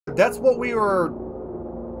That's what we were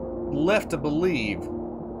left to believe.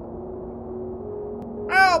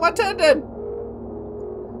 Oh, my tendon!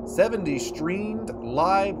 70 streamed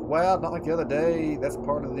live. Wow, not like the other day. That's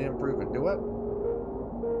part of the improvement. Do it.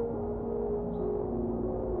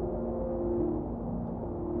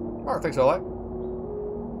 Alright, thanks, Ollie.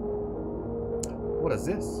 What is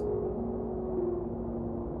this?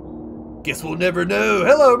 Guess we'll never know.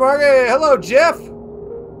 Hello, Margie. Hello, Jeff.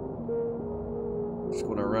 Just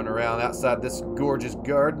gonna run around outside this gorgeous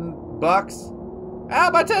garden box. Ah,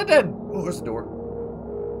 my tendon! Oh, there's the door.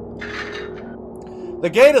 The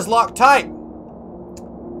gate is locked tight.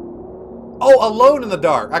 Oh, alone in the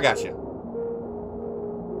dark. I got you.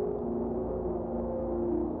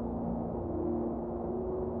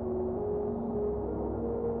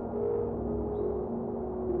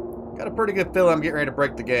 Got a pretty good feeling I'm getting ready to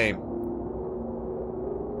break the game.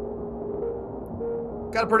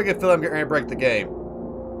 Got a pretty good feeling I'm getting ready to break the game.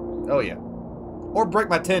 Oh, yeah. Or break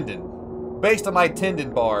my tendon. Based on my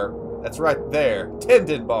tendon bar. That's right there.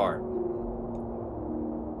 Tendon bar.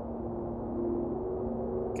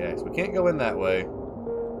 Okay, so we can't go in that way.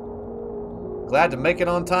 Glad to make it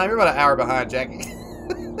on time. You're about an hour behind, Jackie.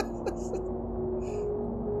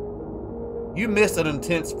 You missed an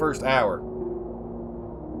intense first hour.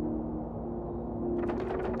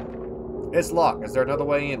 It's locked. Is there another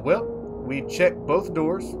way in? Well, we checked both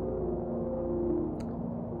doors.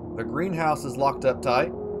 The greenhouse is locked up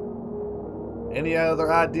tight. Any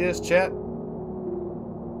other ideas, chat?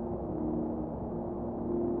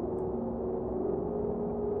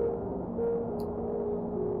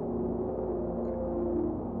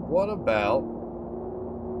 What about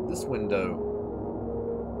this window?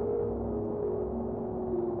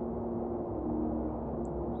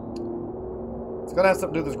 It's gotta have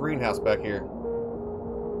something to do with this greenhouse back here.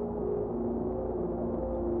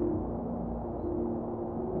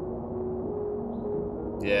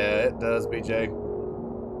 Yeah, it does, BJ.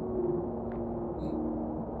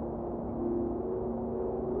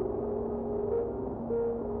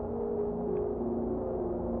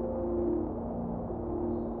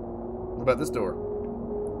 What about this door?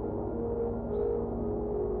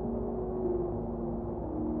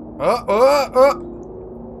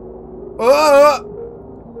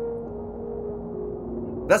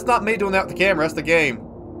 That's not me doing that with the camera. That's the game.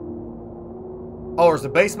 Oh, there's the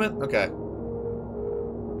basement? Okay.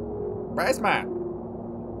 Basement.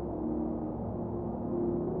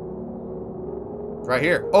 Right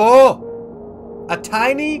here. Oh! A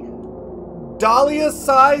tiny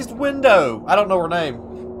Dahlia-sized window. I don't know her name.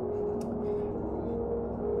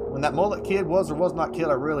 When that mullet kid was or was not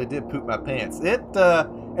killed, I really did poop my pants. And it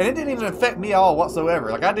didn't even affect me at all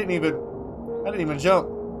whatsoever. Like I didn't even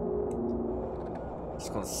jump.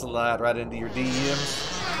 Just gonna slide right into your DMs.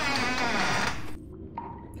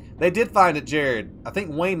 They did find it, Jared. I think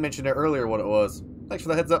Wayne mentioned it earlier what it was. Thanks for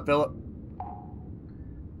the heads up, Philip.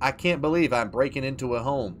 I can't believe I'm breaking into a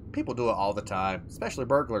home. People do it all the time, especially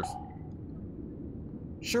burglars.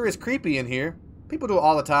 Sure is creepy in here. People do it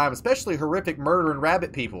all the time, especially horrific murder and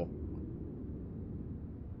rabbit people.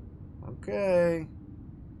 Okay.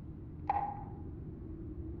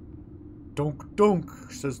 Donk donk,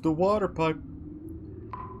 says the water pipe.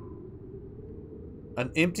 An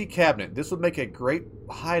empty cabinet. This would make a great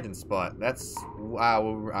hiding spot. That's... I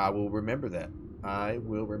will remember that. I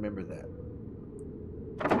will remember that.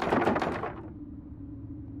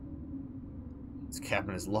 This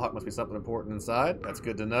cabinet is locked. Must be something important inside. That's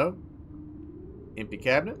good to know. Empty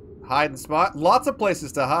cabinet. Hiding spot. Lots of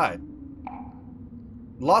places to hide.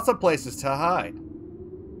 Lots of places to hide.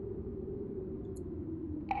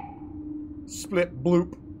 Split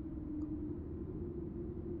bloop.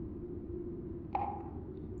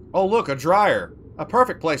 Oh, look, a dryer. A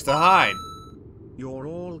perfect place to hide. You're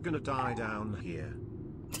all gonna die down here.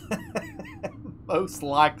 Most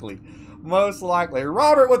likely. Most likely.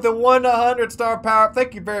 Robert with the 100-star power.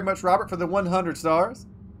 Thank you very much, Robert, for the 100 stars.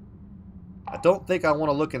 I don't think I want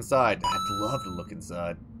to look inside. I'd love to look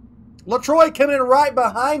inside. LaTroy coming in right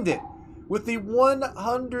behind it with the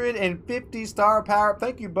 150-star power.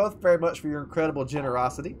 Thank you both very much for your incredible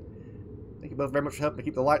generosity. Thank you both very much for helping me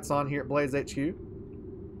keep the lights on here at Blaze HQ.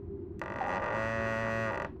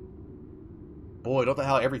 Boy, don't know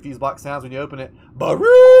how every fuse box sounds when you open it.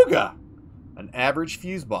 Baruga! An average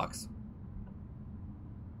fuse box.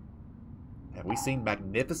 Have we seen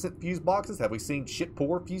magnificent fuse boxes? Have we seen shit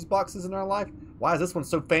poor fuse boxes in our life? Why is this one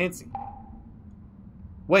so fancy?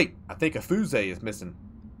 Wait, I think a fuse is missing.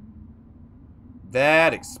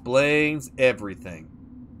 That explains everything.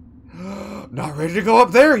 Not ready to go up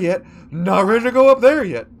there yet. Not ready to go up there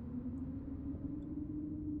yet.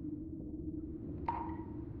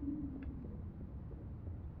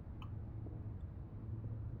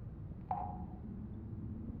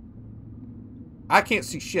 I can't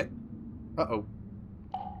see shit. Uh-oh.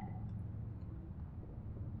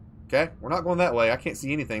 Okay, we're not going that way. I can't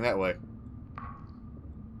see anything that way.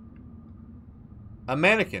 A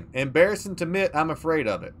mannequin. Embarrassing to admit, I'm afraid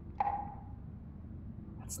of it.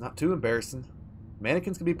 It's not too embarrassing.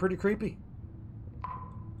 Mannequins can be pretty creepy.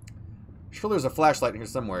 Sure, there's a flashlight in here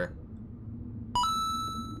somewhere.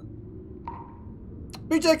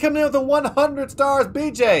 BJ coming in with the 100 stars.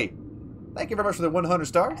 BJ, thank you very much for the 100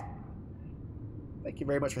 stars. Thank you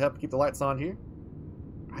very much for helping keep the lights on here.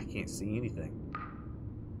 I can't see anything.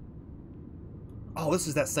 Oh, this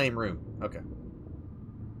is that same room. Okay.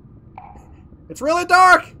 It's really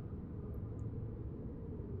dark!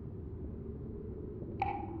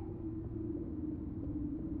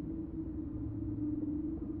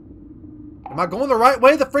 Am I going the right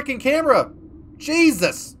way? The freaking camera!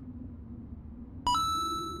 Jesus!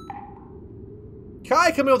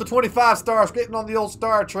 Kai coming in with the 25 stars, getting on the old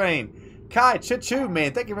star train. Kai, choo-choo,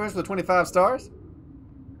 man. Thank you very much for the 25 stars.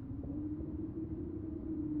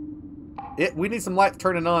 We need some lights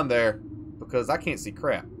turning on there, because I can't see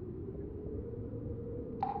crap.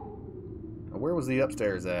 Where was the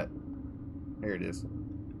upstairs at? Here it is.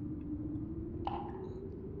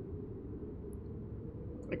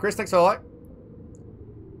 Hey, Chris, thanks for the like.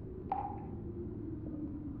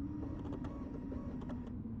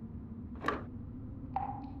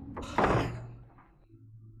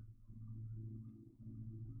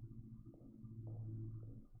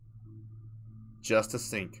 Just a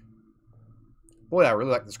sink. Boy, I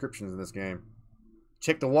really like the descriptions in this game.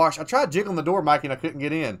 Check the wash. I tried jiggling the door, Mikey, and I couldn't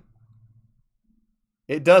get in.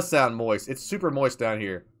 It does sound moist. It's super moist down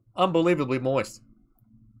here. Unbelievably moist.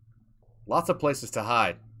 Lots of places to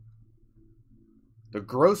hide. The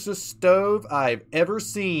grossest stove I've ever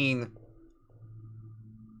seen.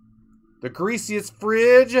 The greasiest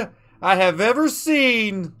fridge I have ever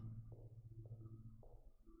seen.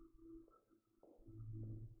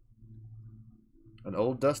 An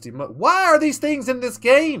old dusty mug. Why are these things in this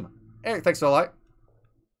game? Eric, thanks for the like.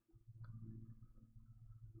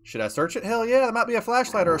 Should I search it? Hell yeah, there might be a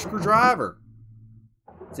flashlight or a screwdriver.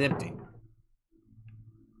 It's empty.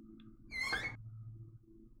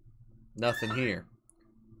 Nothing here.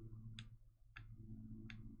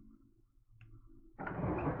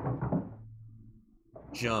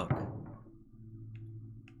 Junk.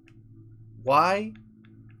 Why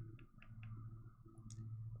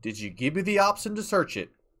did you give me the option to search it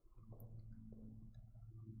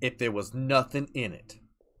if there was nothing in it?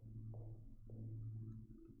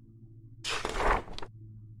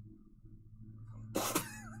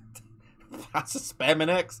 That's a spamming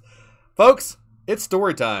X. Folks, it's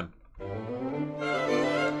story time.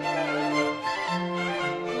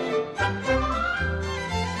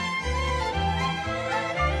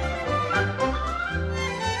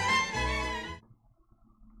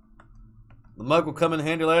 The mug will come in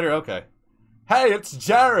handy later? Okay. Hey, it's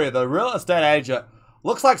Jerry, the real estate agent.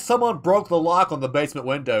 Looks like someone broke the lock on the basement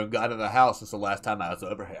window and got into the house since the last time I was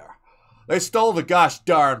over here. They stole the gosh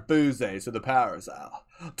darn fuse, so the power's out.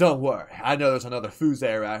 Don't worry, I know there's another fuse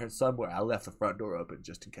around here somewhere. I left the front door open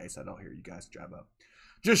just in case I don't hear you guys drive up.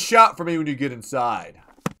 Just shout for me when you get inside.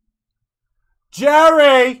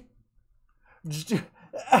 Jerry!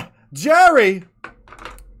 Jerry!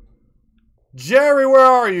 Jerry, where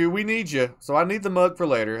are you? We need you. So I need the mug for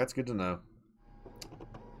later. That's good to know.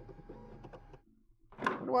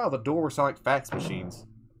 I wonder why all the doors sound like fax machines.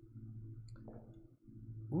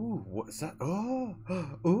 Ooh, what is that? Oh,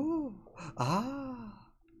 ooh, ah.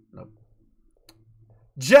 Nope.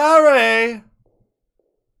 Jerry!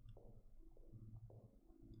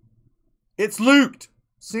 It's looped.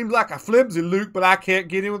 Seems like a flimsy loop, but I can't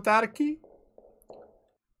get in without a key.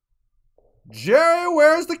 Jerry,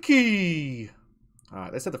 where's the key?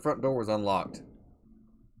 Alright, they said the front door was unlocked.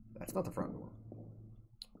 That's not the front door.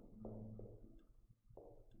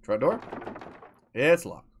 Front door? It's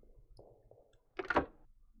locked.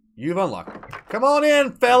 You've unlocked it. Come on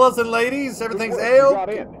in, fellas and ladies. Everything's A-OK.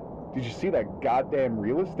 Got in. Did you see that goddamn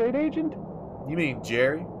real estate agent? You mean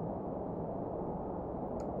Jerry?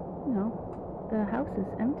 No, the house is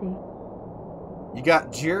empty. You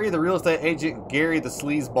got Jerry, the real estate agent, and Gary, the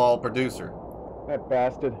sleazeball producer. That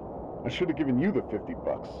bastard. I should have given you the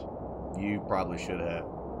 $50. You probably should have.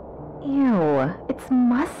 Ew, it's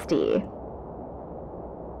musty.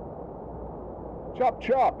 Chop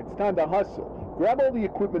chop, it's time to hustle. Grab all the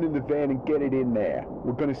equipment in the van and get it in there.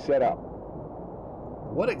 We're gonna set up.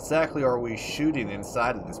 What exactly are we shooting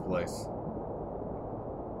inside of this place?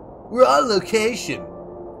 We're on location.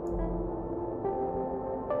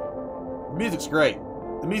 The music's great.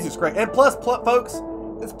 The music's great. And plus, folks,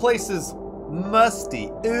 this place is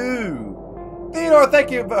musty. Ooh. Theodore,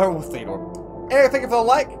 thank you. Oh, Theodore. Eric, thank you for the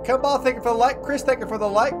like. Kumball, thank you for the like. Chris, thank you for the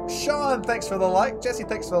like. Sean, thanks for the like. Jesse,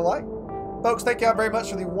 thanks for the like. Folks, thank y'all very much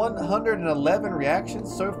for the 111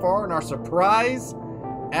 reactions so far in our surprise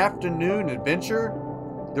afternoon adventure.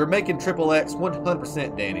 They're making Triple X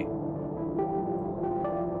 100%, Danny.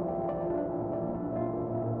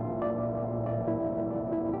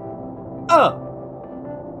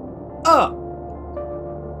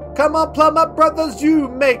 Come on, Plumber Brothers, you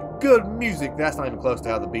make good music. That's not even close to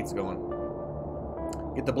how the beat's going.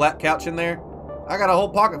 Get the black couch in there. I got a whole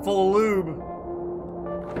pocket full of lube.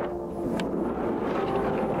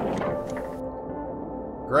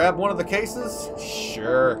 Grab one of the cases?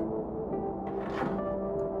 Sure.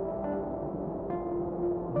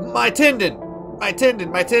 My tendon! My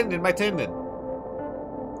tendon, my tendon, my tendon.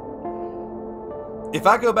 If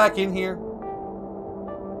I go back in here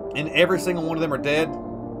and every single one of them are dead,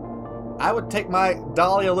 I would take my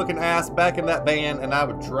Dahlia-looking ass back in that van and I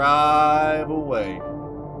would drive away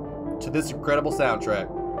to this incredible soundtrack.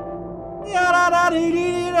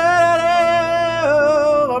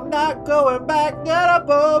 I'm not going back.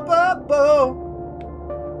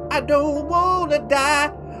 I don't want to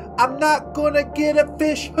die. I'm not going to get a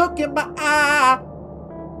fish hook in my eye.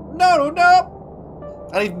 No, no, no.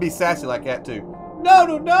 I'd even be sassy like that too. No,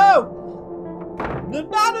 no, no. No,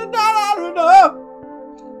 no, no, no, no, no.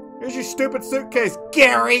 Here's your stupid suitcase,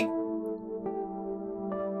 Gary.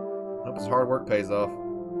 Hope his hard work pays off.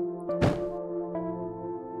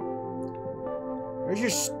 Here's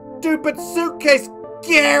your stupid suitcase,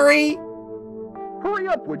 Gary. Hurry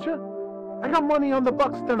up, would you? I got money on the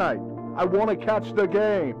Bucks tonight. I want to catch the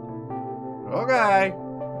game. Okay.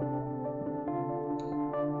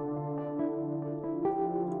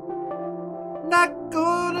 Not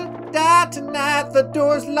gonna die tonight. The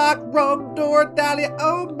door's locked. Wrong door, Dahlia.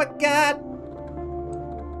 Oh my God.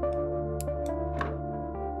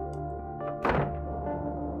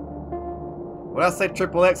 When I say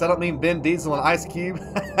Triple X, I don't mean Ben Diesel and Ice Cube.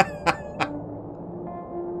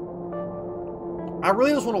 I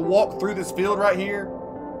really just want to walk through this field right here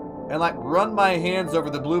and like run my hands over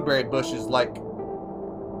the blueberry bushes like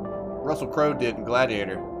Russell Crowe did in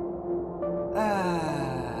Gladiator.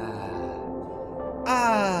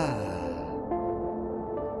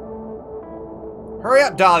 Hurry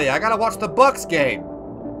up, Dahlia. I gotta watch the Bucks game.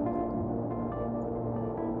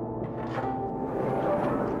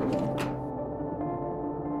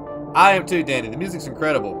 I am too, Danny. The music's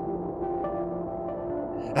incredible.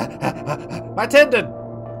 My tendon!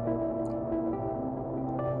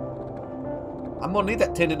 I'm gonna need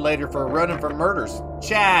that tendon later for running for murders.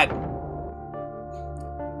 Chad!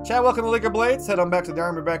 Chad, welcome to League of Blades. Head on back to the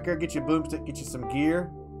army back there. Get you a boomstick, get you some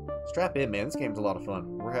gear. Strap in, man. This game's a lot of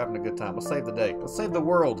fun. We're having a good time. Let's save the day. Let's save the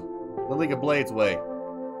world the League of Blades way.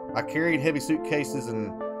 I carried heavy suitcases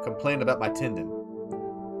and complained about my tendon.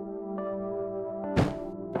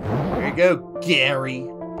 There you go, Gary.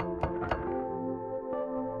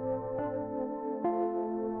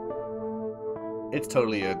 It's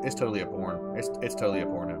totally a porn. It's totally a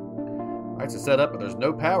porno. Alright, it's set up, but there's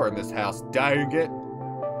no power in this house. Dang it.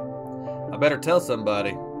 I better tell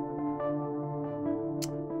somebody.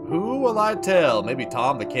 Who will I tell? Maybe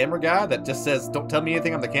Tom, the camera guy, that just says, don't tell me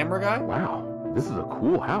anything, I'm the camera guy? Wow, this is a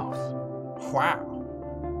cool house. Wow.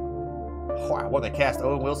 Wow. What, they cast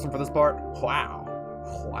Owen Wilson for this part? Wow.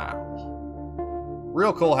 Wow.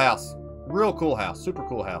 Real cool house. Real cool house. Super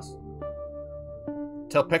cool house.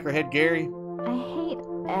 Tell Peckerhead Gary. I hate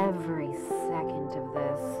every second of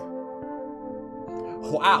this.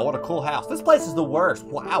 Wow, what a cool house. This place is the worst.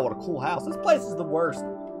 Wow, what a cool house. This place is the worst.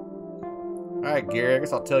 Alright, Gary, I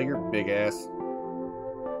guess I'll tell your big ass.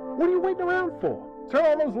 What are you waiting around for? Turn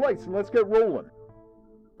on those lights and let's get rolling.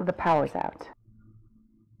 The power's out.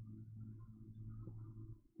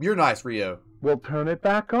 You're nice, Rio. We'll turn it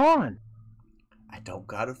back on. I don't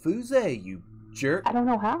got a fusee, you jerk. I don't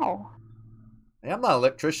know how. Hey, I'm not an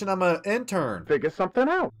electrician, I'm an intern. Figure something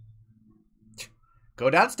out. Go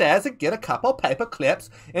downstairs and get a couple paper clips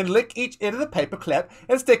and lick each end of the paper clip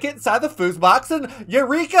and stick it inside the fuse box and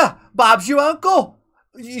eureka! Bob's your uncle!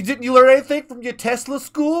 Didn't you learn anything from your Tesla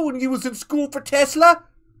school when you was in school for Tesla?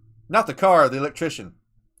 Not the car, the electrician.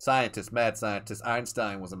 Scientist, mad scientist.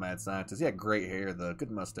 Einstein was a mad scientist. He had great hair, though. Good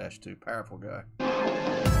mustache, too. Powerful guy.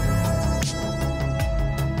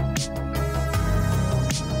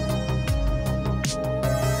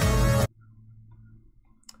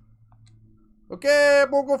 Okay,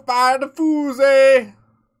 we'll go find the fusee.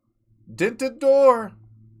 Dented door.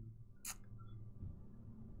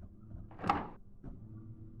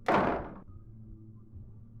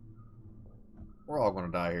 We're all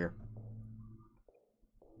gonna die here.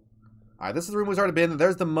 Alright, this is the room we've already been in.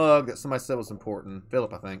 There's the mug that somebody said was important.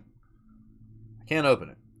 Philip, I think. I can't open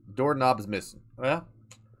it. Door knob is missing. Well,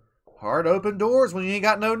 hard to open doors when you ain't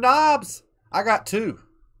got no knobs. I got 2.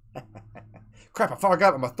 Crap, I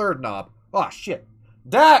forgot my 3rd knob. Oh, shit.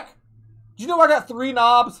 Dak! Did you know I got 3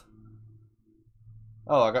 knobs?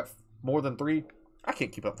 Oh, I got more than 3? I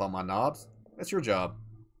can't keep up with all my knobs. That's your job.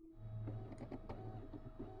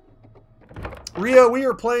 Rio, we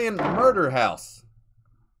are playing Murder House.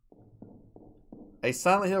 A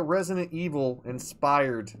Silent Hill Resident Evil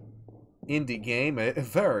inspired indie game.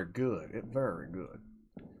 Very good. Very good.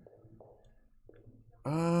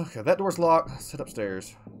 Okay, that door's locked. Sit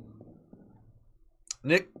upstairs.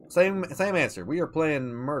 Nick, same answer. We are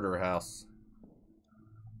playing Murder House.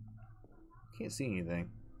 Can't see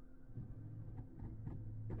anything.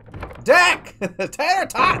 Dak! Tater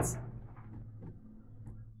tots!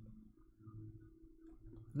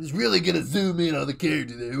 It's really gonna zoom in on the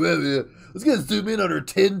character there. It's gonna zoom in on her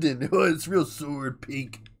tendon. Oh, it's real sore and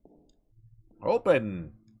pink.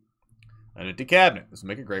 Open. An empty cabinet. This will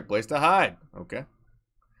make a great place to hide. Okay.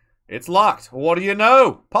 It's locked. What do you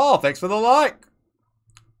know? Paul, thanks for the like.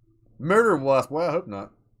 Murder wasp. Well, I hope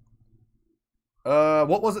not.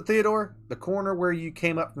 What was it, Theodore? The corner where you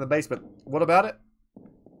came up from the basement. What about it?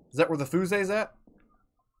 Is that where the Fuze's at?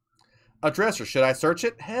 A dresser. Should I search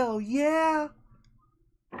it? Hell yeah.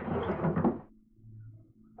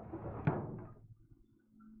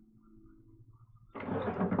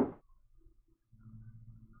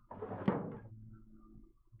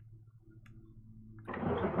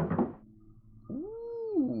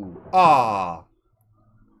 Ooh. Ah.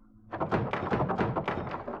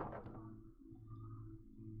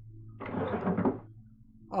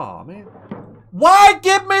 Aw, man. Why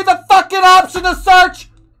give me the fucking option to search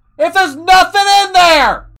if there's nothing in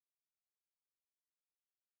there?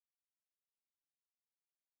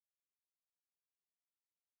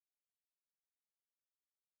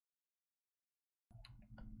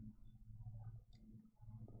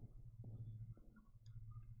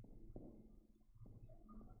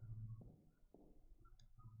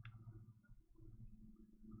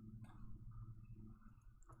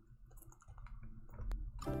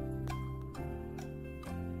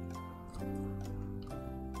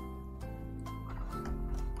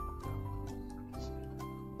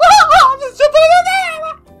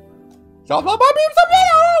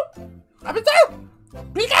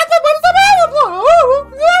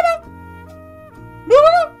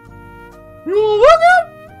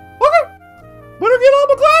 Better get all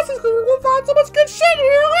my glasses because we're gonna find so much good shit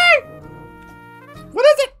here, okay? What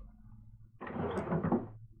is it?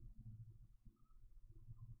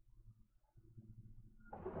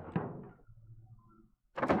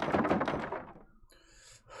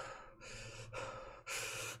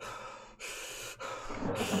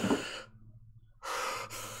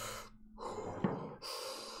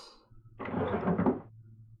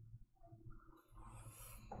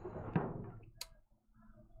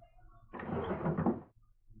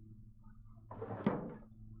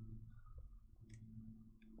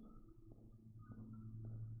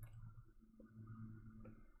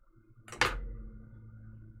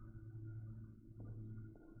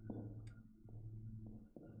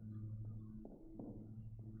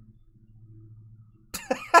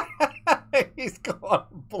 He's gone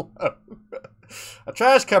blow. A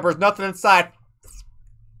trash cover is nothing inside.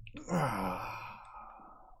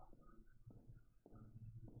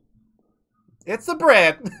 It's the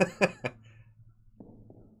bread.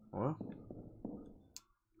 Well.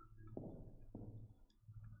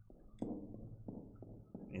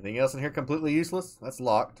 Anything else in here completely useless? That's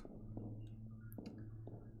locked.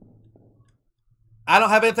 I don't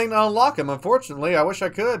have anything to unlock him, unfortunately. I wish I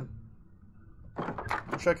could.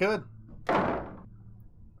 Wish I could.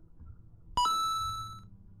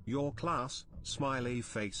 Your class, smiley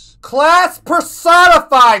face. Class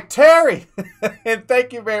personified, Terry! And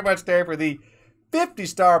thank you very much, Terry, for the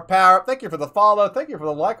 50-star power-up. Thank you for the follow. Thank you for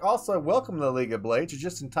the like. Also, welcome to the League of Blades. You're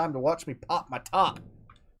just in time to watch me pop my top.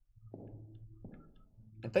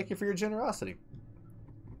 And thank you for your generosity.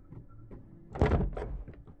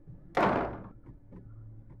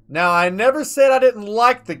 Now, I never said I didn't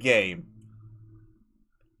like the game.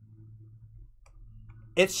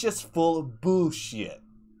 It's just full of bullshit.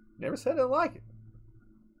 Never said I didn't like it.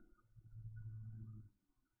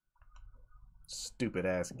 Stupid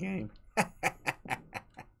ass game.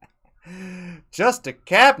 Just a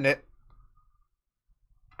cabinet.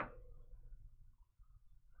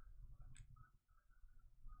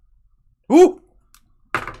 Ooh!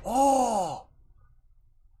 Oh!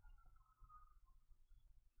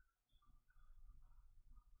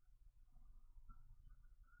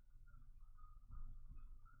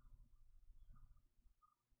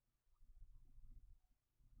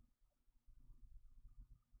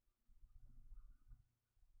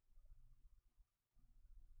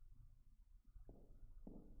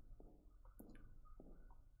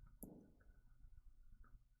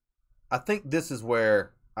 I think this is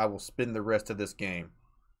where I will spend the rest of this game.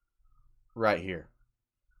 Right here.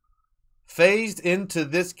 Phased into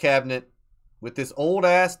this cabinet with this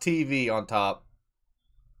old-ass TV on top.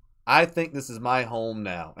 I think this is my home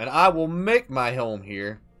now. And I will make my home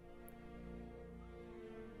here.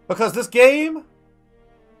 Because this game,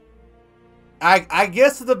 I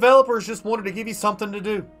guess the developers just wanted to give you something to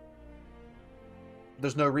do.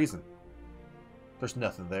 There's no reason. There's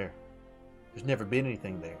nothing there. There's never been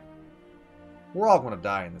anything there. We're all going to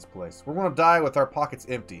die in this place. We're going to die with our pockets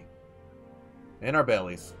empty. In our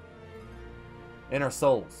bellies. In our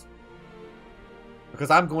souls. Because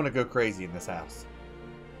I'm going to go crazy in this house.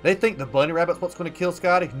 They think the bunny rabbit's what's going to kill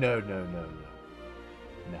Scotty? No, no, no, no.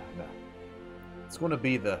 No, no. It's going to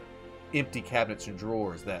be the empty cabinets and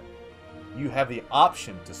drawers that you have the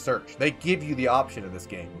option to search. They give you the option in this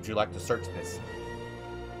game. Would you like to search this?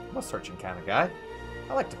 I'm a searching kind of guy.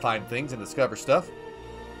 I like to find things and discover stuff.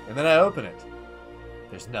 And then I open it.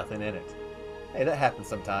 There's nothing in it. Hey, that happens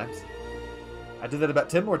sometimes. I did that about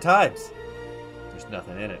 10 more times. There's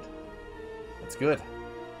nothing in it. It's good.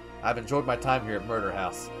 I've enjoyed my time here at Murder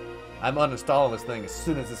House. I'm uninstalling this thing as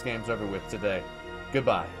soon as this game's over with today.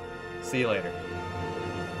 Goodbye. See you later.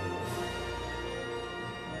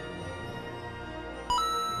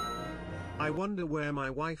 I wonder where my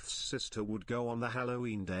wife's sister would go on the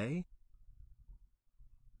Halloween day.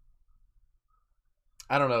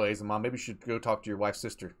 I don't know, Azamon. Maybe you should go talk to your wife's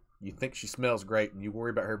sister. You think she smells great, and you worry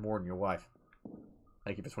about her more than your wife.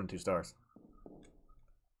 Thank you for 22 stars.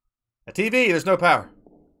 A TV, there's no power.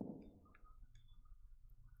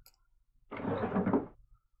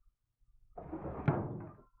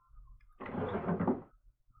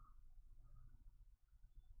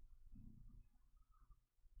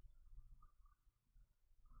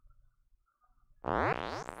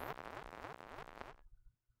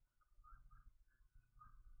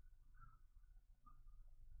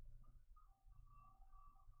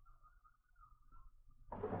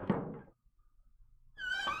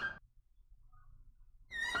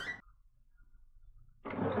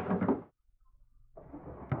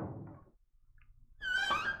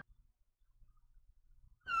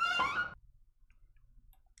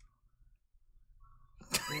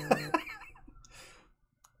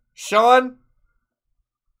 Sean,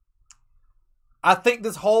 I think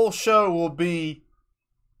this whole show will be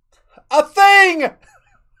a thing.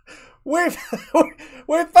 We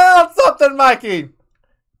found something, Mikey.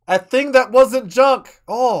 A thing that wasn't junk.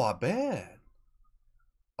 Oh, I bet.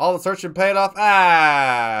 All the searching paid off.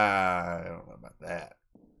 I don't know about that.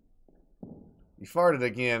 You farted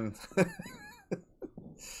again. It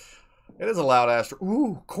is a loud ass.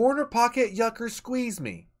 Ooh, corner pocket yucker squeeze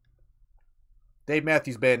me. Dave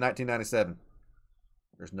Matthews Band, 1997.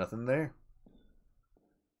 There's nothing there.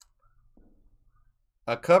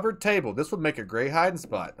 A covered table. This would make a great hiding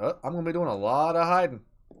spot. Oh, I'm going to be doing a lot of hiding.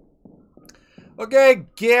 Okay,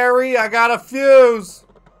 Gary, I got a fuse.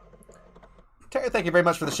 Terry, thank you very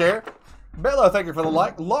much for the share. Bello, thank you for the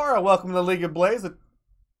like. Laura, welcome to the League of Blaze.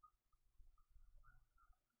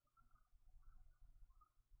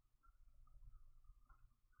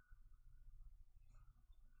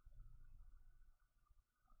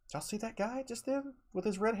 Y'all see that guy just then with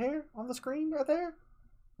his red hair on the screen right there?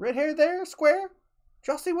 Red hair there, square? Did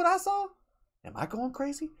y'all see what I saw? Am I going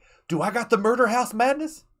crazy? Do I got the murder house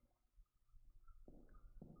madness?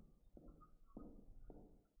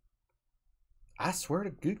 I swear to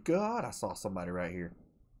good God, I saw somebody right here.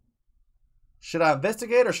 Should I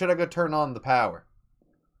investigate or should I go turn on the power?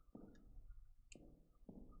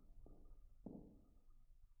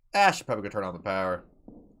 I should probably go turn on the power.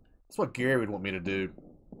 That's what Gary would want me to do.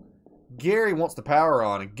 Gary wants the power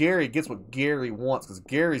on, and Gary gets what Gary wants, because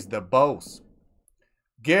Gary's the boss.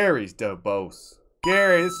 Gary's the boss.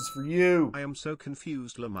 Gary, this is for you. I am so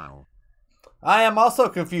confused, Lamau. I am also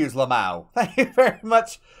confused, Lamau. Thank you very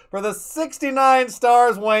much for the 69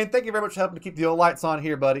 stars, Wayne. Thank you very much for helping to keep the old lights on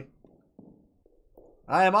here, buddy.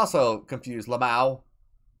 I am also confused, Lamau.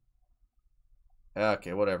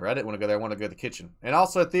 Okay, whatever. I didn't want to go there. I want to go to the kitchen. And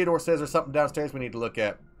also, Theodore says there's something downstairs we need to look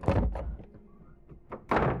at.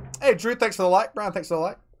 Hey, Drew, thanks for the like. Brian, thanks for the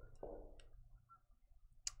like.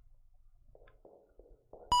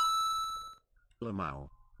 Lamau.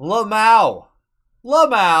 Lamau.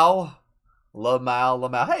 Lamau. Lamau.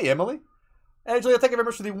 Lamau. Hey, Emily. Angela, thank you very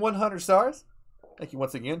much for the 100 stars. Thank you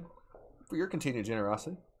once again for your continued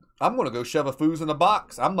generosity. I'm going to go shove a fuse in the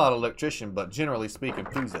box. I'm not an electrician, but generally speaking,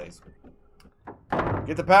 fuses.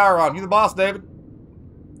 Get the power on. You the boss, David.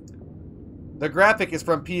 The graphic is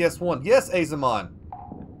from PS1. Yes, Azamon.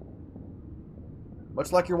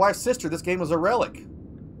 Much like your wife's sister, this game was a relic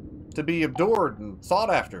to be adored and sought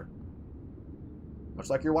after. Much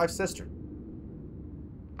like your wife's sister.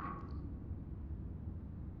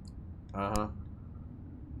 Uh-huh.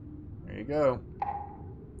 There you go.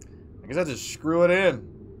 I guess I just screw it in.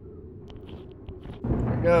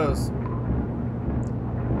 There it goes.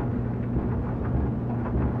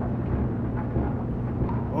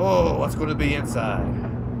 Oh, what's going to be inside?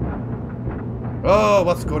 Oh,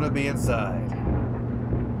 what's going to be inside?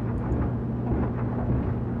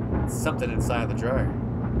 Something inside the dryer.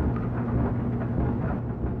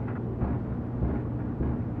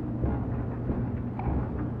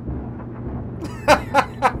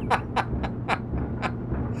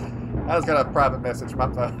 I just got a private message from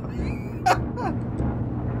my phone.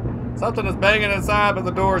 Something is banging inside, but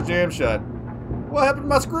the door is jammed shut. What happened to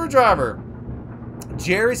my screwdriver?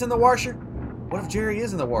 Jerry's in the washer? What if Jerry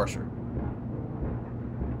is in the washer?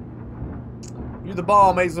 You the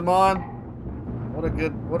bomb, Azamon. What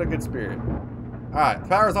a good spirit. Alright, the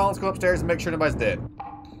power's on. Let's go upstairs and make sure nobody's dead.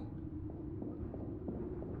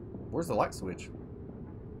 Where's the light switch?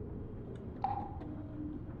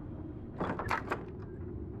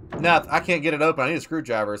 No, I can't get it open. I need a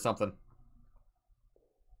screwdriver or something.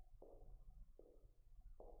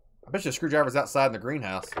 I bet you the screwdriver's outside in the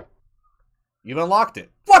greenhouse. You've unlocked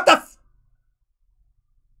it. What the f—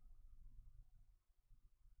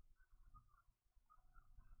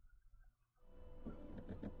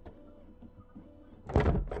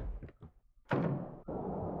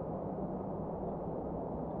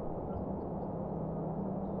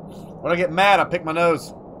 When I get mad, I pick my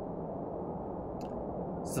nose.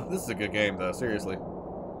 So this is a good game, though. Seriously.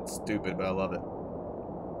 It's stupid, but I love it.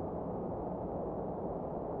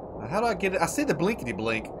 How do I get it? I see the blinkety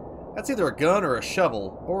blink. That's either a gun or a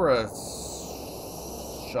shovel. Or a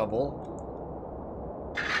shovel.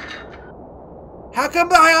 How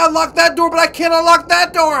come I unlocked that door, but I can't unlock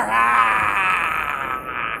that door? Ah!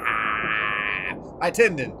 My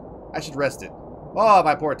tendon. I should rest it. Oh,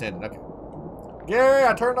 my poor tendon. Okay. Gary,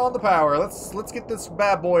 I turned on the power. Let's get this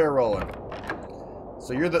bad boy rolling.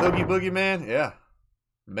 So you're the Oogie Boogie man? Yeah.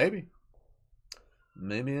 Maybe.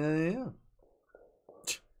 Maybe I am.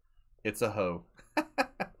 It's a hoe.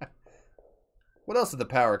 What else did the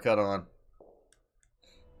power cut on?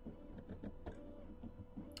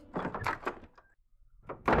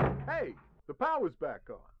 Hey, the power's back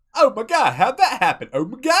on. Oh my god, how'd that happen? Oh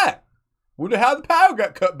my god. Wonder how the power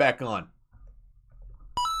got cut back on.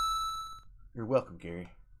 You're welcome, Gary.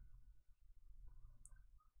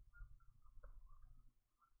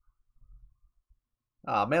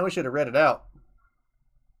 Aw, man, we should have read it out.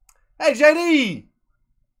 Hey, JD!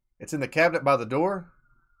 It's in the cabinet by the door.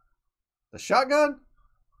 The shotgun?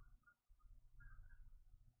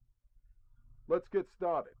 Let's get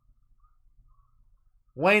started.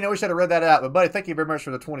 Wayne, I wish I'd have read that out. But, buddy, thank you very much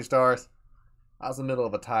for the 20 stars. I was in the middle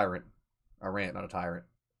of a rant, not a tyrant.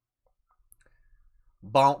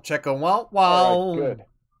 Bonk, check a womp womp. All right, good.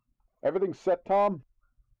 Everything set, Tom?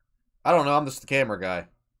 I don't know. I'm just the camera guy.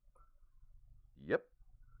 Yep.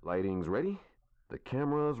 Lighting's ready. The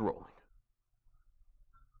camera's rolling.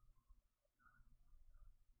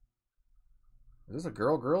 Is this a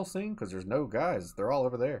girl scene? Because there's no guys. They're all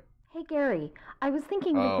over there. Hey, Gary, I was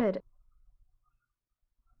thinking we could...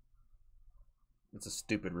 It's a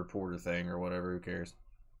stupid reporter thing or whatever. Who cares?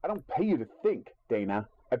 I don't pay you to think, Dana.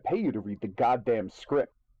 I pay you to read the goddamn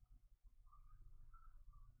script.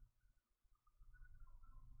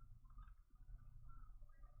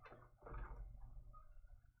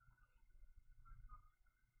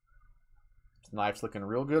 This knife's looking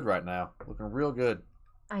real good right now. Looking real good.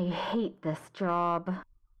 I hate this job.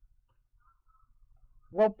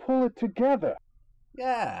 Well, pull it together.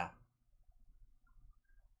 Yeah.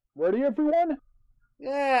 Ready, everyone?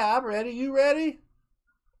 Yeah, I'm ready. You ready?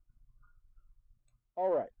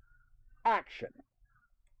 All right. Action.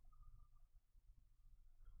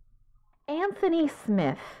 Anthony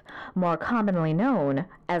Smith, more commonly known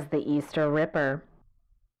as the Easter Ripper.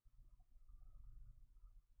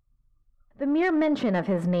 The mere mention of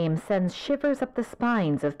his name sends shivers up the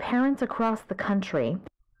spines of parents across the country.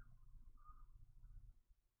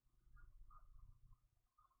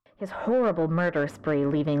 His horrible murder spree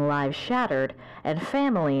leaving lives shattered and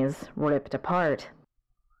families ripped apart.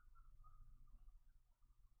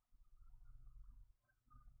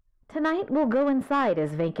 Tonight we'll go inside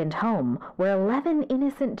his vacant home, where 11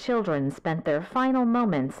 innocent children spent their final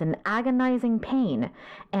moments in agonizing pain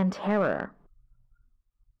and terror.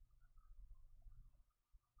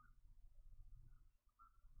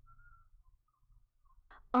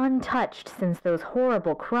 Untouched since those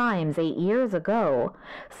horrible crimes 8 years ago,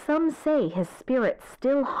 some say his spirit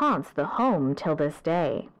still haunts the home till this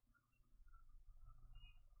day.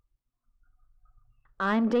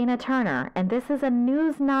 I'm Dana Turner, and this is a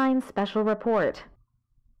News 9 special report.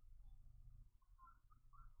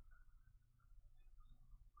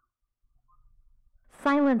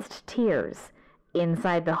 Silenced tears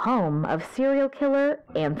inside the home of serial killer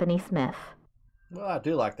Anthony Smith. Well, I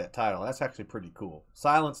do like that title. That's actually pretty cool.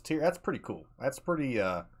 Silence Tear. That's pretty cool. That's pretty.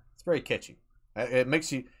 It's very catchy. It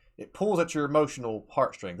makes you. It pulls at your emotional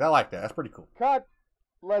heartstrings. I like that. That's pretty cool. Cut.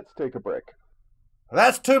 Let's take a break.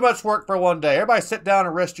 That's too much work for one day. Everybody sit down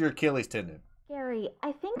and rest your Achilles tendon. Gary,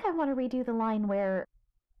 I think I want to redo the line where...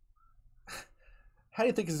 How do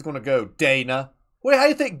you think this is going to go, Dana? Wait, how do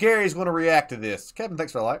you think Gary's going to react to this? Kevin,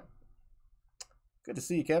 thanks for the like. Good to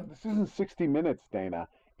see you, Kevin. This isn't 60 Minutes, Dana.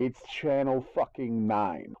 It's Channel fucking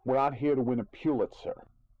 9. We're not here to win a Pulitzer.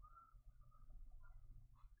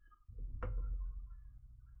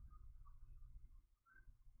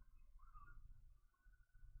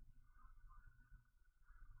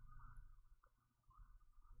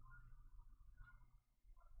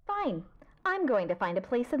 Fine. I'm going to find a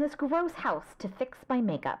place in this gross house to fix my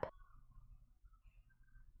makeup.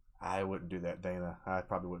 I wouldn't do that, Dana. I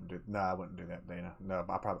probably wouldn't do. No, I wouldn't do that, Dana. No,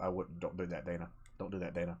 I wouldn't. Don't do that, Dana. Don't do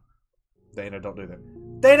that, Dana. Dana, don't do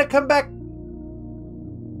that. Dana, come back.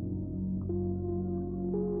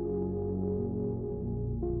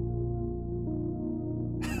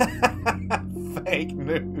 Fake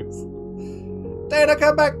news. Dana,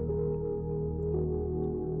 come back.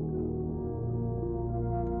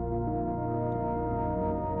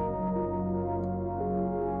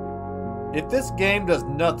 If this game does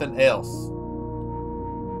nothing else,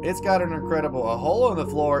 it's got an incredible, a hole in the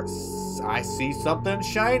floor. I see something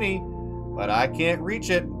shiny, but I can't reach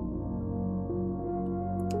it.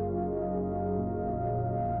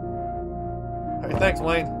 Hey, thanks,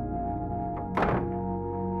 Wayne.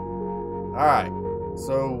 Alright,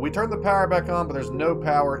 so we turned the power back on, but there's no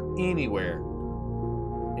power anywhere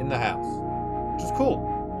in the house. Which is cool.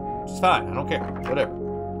 Which is fine. I don't care. Whatever.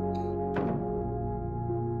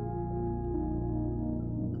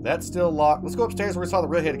 That's still locked. Let's go upstairs where we saw the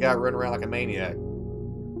redheaded guy running around like a maniac.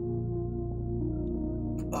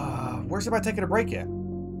 Where's everybody taking a break at?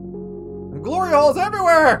 And glory holes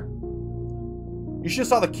everywhere! You should have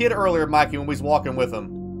saw the kid earlier, Mikey, when we was walking with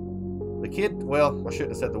him. The kid, well, I shouldn't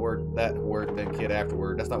have said that word, then kid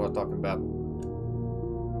afterward. That's not what I'm talking about.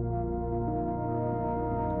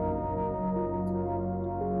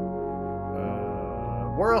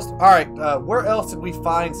 Where else? Alright, where else did we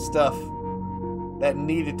find stuff that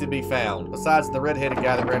needed to be found, besides the red-headed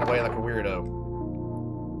guy that ran away like a weirdo?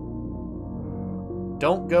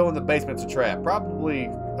 Don't go in the basement, it's a trap. Probably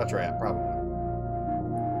a trap, probably.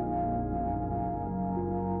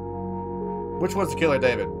 Which one's the killer,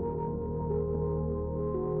 David?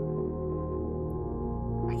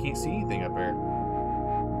 I can't see anything up there.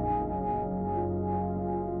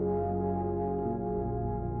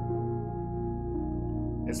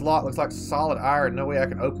 It's locked, looks like solid iron. No way I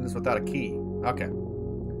can open this without a key. Okay.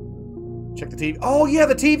 Check the TV. Oh, yeah,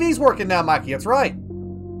 the TV's working now, Mikey. That's right.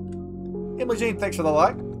 Emily Jean, thanks for the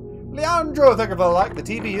like. Leandro, thank you for the like. The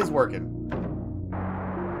TV is working.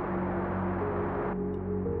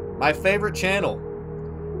 My favorite channel.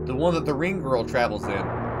 The one that the ring girl travels in. Too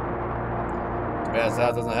bad this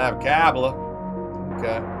house doesn't have cable.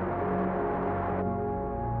 Okay.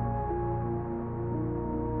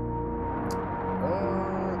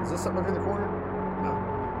 Is this something over in the corner?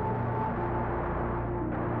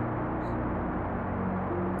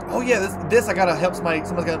 Oh yeah, this I gotta help somebody.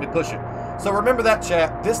 Someone's gotta be pushing. So remember that,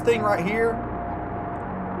 chat. This thing right here,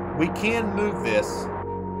 we can move this,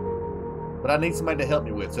 but I need somebody to help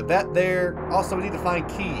me with. So that there. Also, we need to find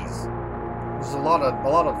keys. There's a lot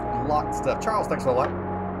of locked stuff. Charles, thanks for the like.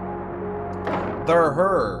 They're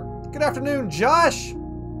her. Good afternoon, Josh.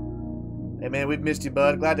 Hey man, we've missed you,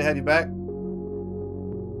 bud. Glad to have you back.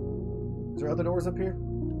 Is there other doors up here?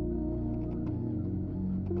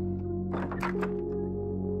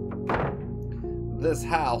 This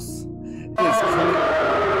house is clean.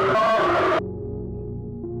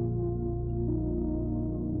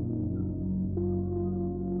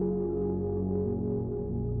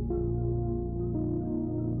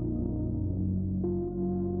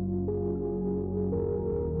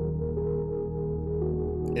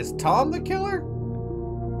 Is Tom the killer?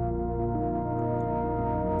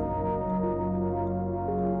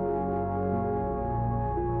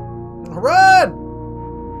 Run!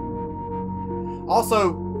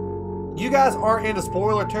 Also, you guys aren't into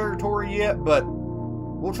spoiler territory yet, but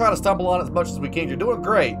we'll try to stumble on it as much as we can. You're doing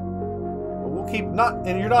great. But we'll keep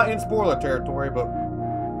and you're not in spoiler territory, but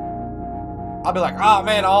I'll be like, oh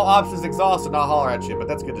man, all options exhausted, and I'll holler at you, but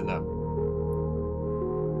that's good to know.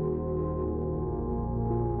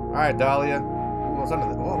 Alright, Dahlia. Ooh, what's under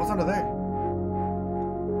there? Oh, what's under there?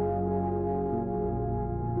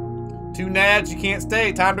 2 nads, you can't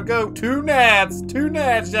stay. Time to go. 2 nads. 2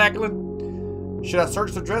 nads, Jacqueline. Should I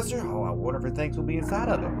search the dresser? Oh, I wonder if things will be inside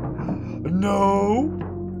of it. No.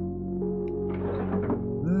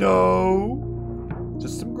 No.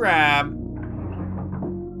 Just some grime.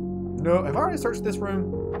 No, have I already searched this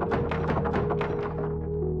room?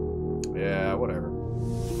 Yeah, whatever.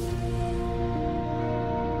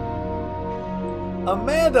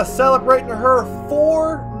 Amanda celebrating her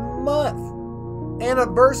 4-month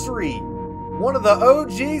anniversary. One of the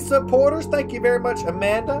OG supporters. Thank you very much,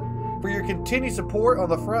 Amanda, for your continued support on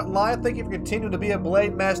the front line. Thank you for continuing to be a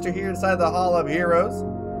Blade Master here inside the Hall of Heroes.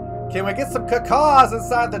 Can we get some cacaws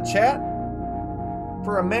inside the chat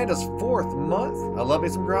for Amanda's 4th month? I love me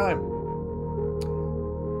some grime.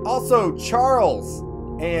 Also, Charles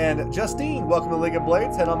and Justine, welcome to League of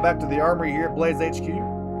Blades. Head on back to the armory here at Blades HQ.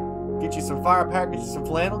 Get you some firepower, get you some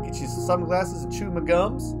flannel, get you some sunglasses and chew my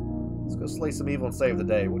gums. Let's go slay some evil and save the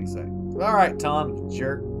day. What do you say? All right, Tom, you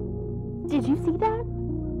jerk. Did you see that?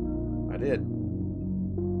 I did.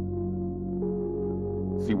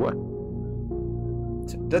 See what?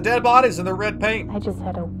 The dead bodies in the red paint. I just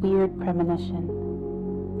had a weird premonition.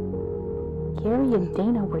 Gary and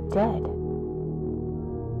Dana were dead.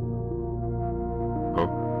 Huh?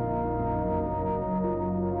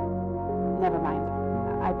 Never mind.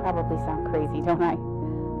 I probably sound crazy, don't I?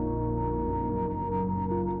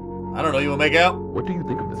 I don't know, you want to make out? What do you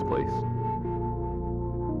think of this place?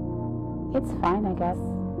 It's fine, I guess.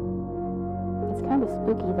 It's kind of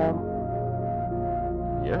spooky, though.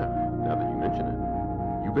 Yeah, now that you mention it.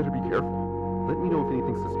 You better be careful. Let me know if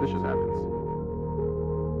anything suspicious happens.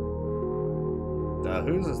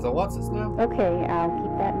 Who's this? The what's this now? Okay, I'll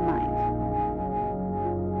keep that in mind.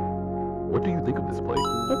 What do you think of this place?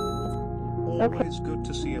 Always good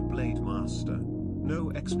to see a Blade Master.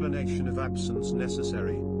 No explanation of absence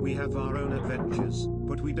necessary. We have our own adventures,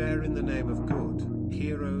 but we dare in the name of good,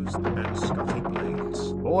 heroes, and Scotty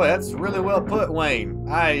Blades. Boy, that's really well put, Wayne.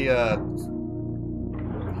 I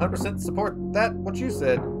 100% support that, what you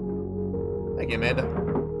said. Thank you, Amanda.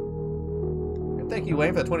 And thank you,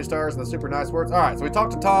 Wayne, for the 20 stars and the super nice words. Alright, so we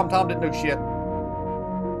talked to Tom. Tom didn't know shit.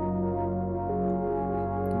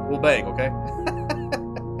 We'll bang, okay?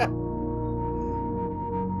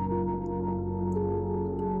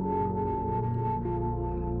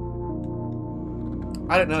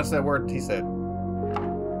 I didn't notice that word he said. I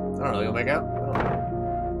don't know, you'll make out? I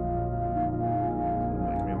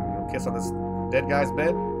don't know. You'll kiss on this dead guy's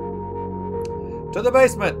bed? To the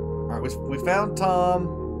basement! Alright, we found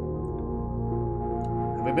Tom.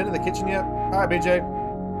 Have we been in the kitchen yet? Alright, BJ.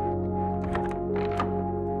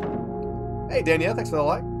 Hey, Danielle, thanks for the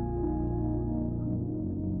like.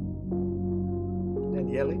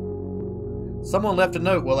 Danielle. Someone left a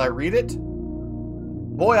note. Will I read it?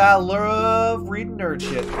 Boy, I love reading nerd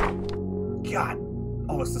shit. God.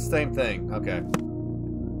 Oh, it's the same thing. Okay.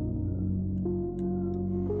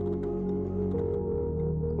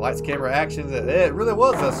 Lights, camera, action. It really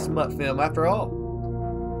was a smut film after all.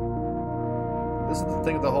 This is the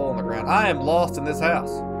thing with the hole in the ground. I am lost in this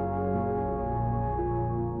house.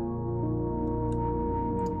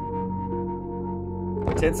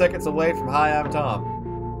 "10 seconds away from Hi, I'm Tom."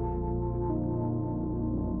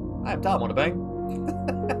 Hi, I'm Tom. Wanna bang?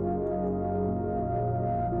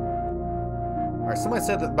 Alright, somebody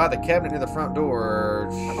said that by the cabinet near the front door.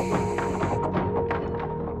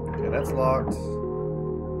 Okay, that's locked.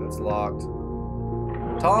 That's locked.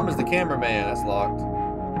 Tom is the cameraman. That's locked.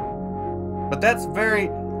 But that's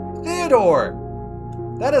very... Theodore!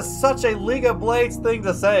 That is such a League of Blades thing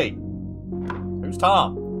to say. Who's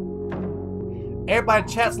Tom? Everybody in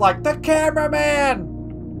chat's like, the cameraman!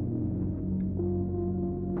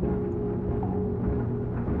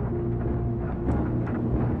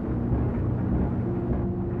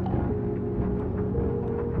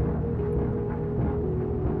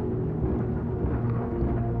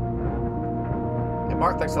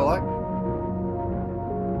 Mark, thanks a lot.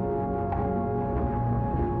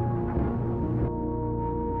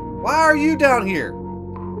 Why are you down here?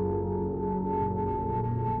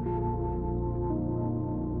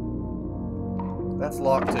 That's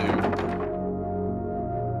locked too.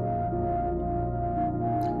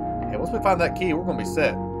 Okay, once we find that key, we're gonna be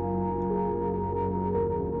set.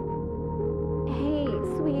 Hey,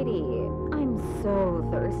 sweetie. I'm so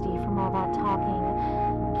thirsty from all that talking.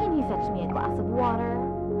 Can you fetch me a glass of water?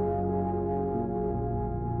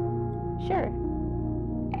 Sure.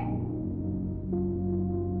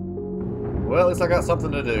 Well, at least I got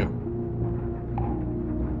something to do.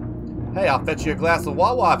 Hey, I'll fetch you a glass of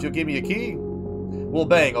Wawa if you'll give me a key. We'll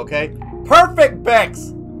bang, okay? Perfect,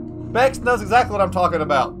 Bex! Bex knows exactly what I'm talking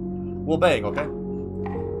about. We'll bang, okay?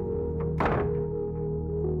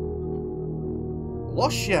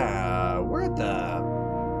 Losha, where the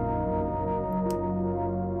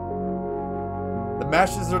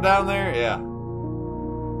matches are down there? Yeah.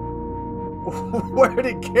 Where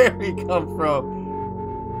did Gary come from?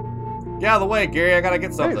 Get out of the way, Gary. I gotta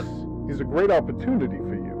get something. This is a great opportunity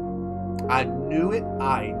for you. I knew it.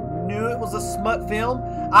 I knew it was a smut film.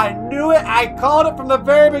 I knew it. I called it from the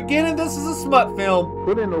very beginning. This is a smut film.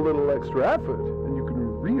 Put in a little extra effort, and you can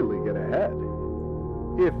really get ahead.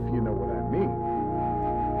 If you know what I mean.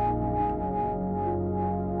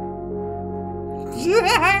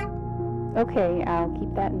 Okay, I'll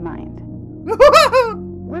keep that in mind.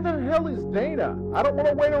 Where the hell is Dana? I don't want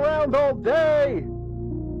to wait around all day.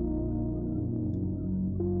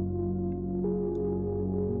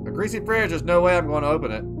 A greasy fridge, there's no way I'm going to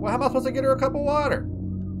open it. Well, how am I supposed to get her a cup of water?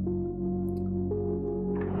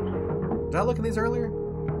 Did I look at these earlier?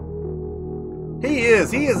 He is.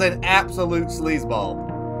 He is an absolute sleazeball.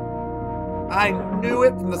 I knew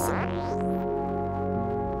it from the...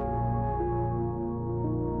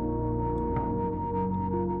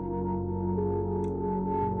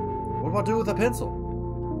 What do I do with a pencil?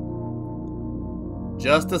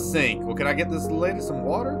 Just a sink. Well, can I get this lady some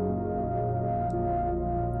water?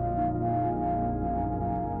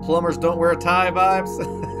 Plumbers don't wear a tie vibes.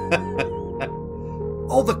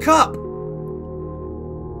 Oh, the cup!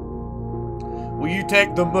 Will you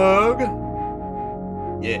take the mug?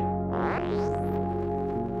 Yeah.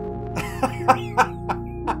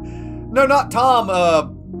 No, not Tom.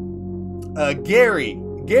 Gary.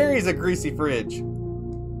 Gary's a greasy fridge.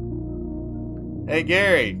 Hey,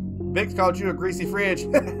 Gary. Vic's called you a greasy fridge.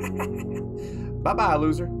 Bye-bye,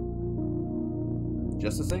 loser.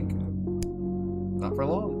 Just a sink. Not for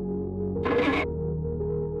long.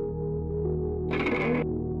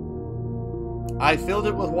 I filled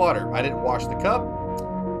it with water. I didn't wash the cup.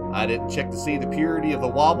 I didn't check to see the purity of the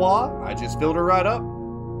wah-wah. I just filled her right up.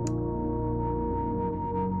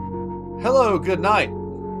 Hello, good night.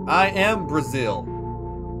 I am Brazil.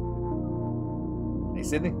 Hey,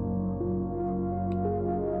 Sydney.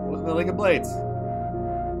 Look at the League of Blades.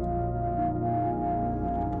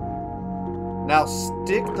 Now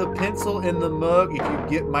stick the pencil in the mug if you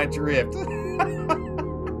get my drift.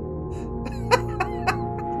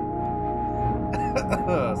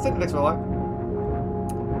 Sit next to my life.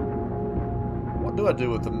 What do I do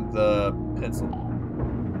with the pencil?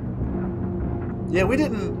 Yeah, we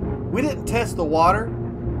didn't test the water.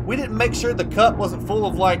 We didn't make sure the cup wasn't full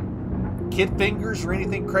of like kid fingers or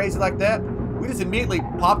anything crazy like that. We just immediately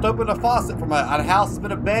popped open a faucet from a house that's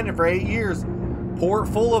been abandoned for 8 years. Pour it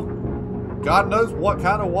full of God knows what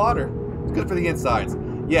kind of water. It's good for the insides.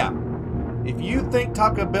 Yeah. If you think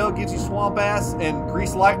Taco Bell gives you swamp ass and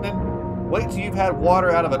grease lightning, wait till you've had water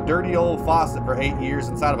out of a dirty old faucet for 8 years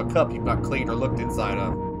inside of a cup you've not cleaned or looked inside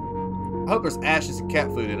of. I hope there's ashes and cat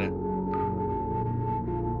food in it.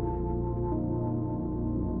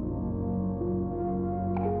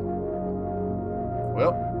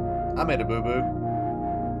 Well, I made a boo-boo.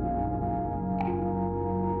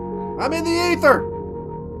 I'm in the ether!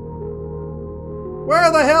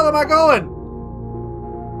 Where the hell am I going?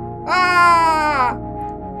 Ah!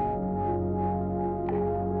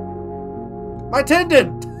 My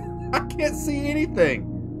tendon! I can't see anything.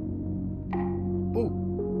 Ooh.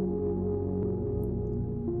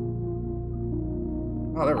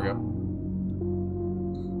 Oh, there we go.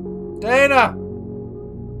 Dana!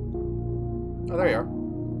 Oh, there you are.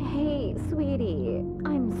 Hey, sweetie.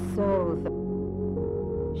 I'm so...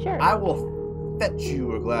 Sure. I will fetch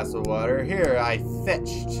you a glass of water. Here, I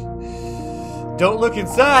fetched. Don't look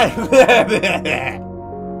inside. Here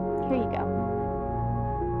you go.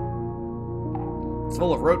 It's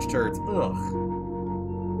full of roach turds. Ugh.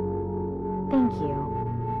 Thank you.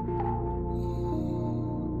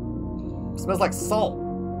 It smells like salt.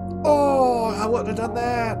 Oh, I wouldn't have done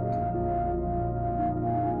that.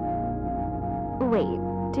 Wait,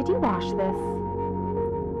 did you wash this?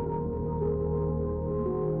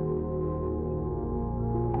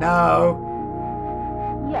 No.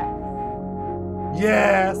 Yes.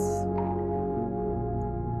 Yes.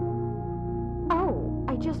 Oh,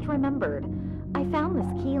 I just remembered. I found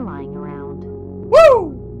this key lying around.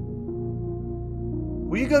 Woo!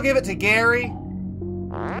 Will you go give it to Gary?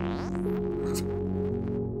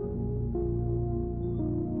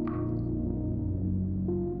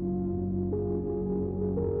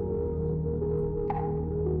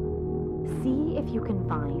 See if you can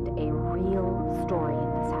find a real story in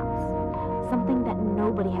this house. Something that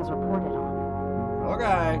nobody has reported on.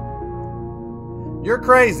 Okay. You're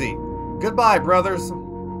crazy. Goodbye, brothers.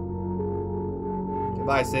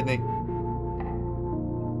 Goodbye, Sydney.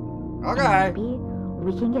 Okay. Maybe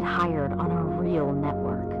we can get hired on a real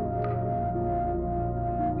network.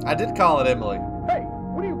 I did call it Emily. Hey,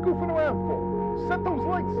 what are you goofing around for? Set those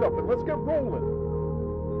lights up and let's get rolling.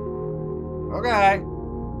 Okay.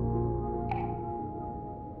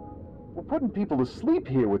 We're putting people to sleep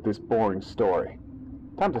here with this boring story.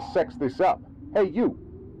 Time to sex this up. Hey, you.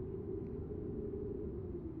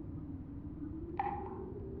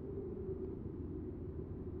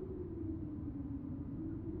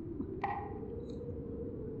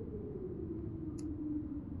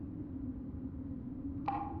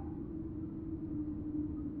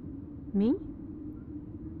 Me?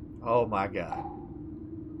 Oh my god.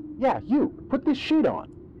 Yeah, you. Put this sheet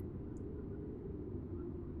on.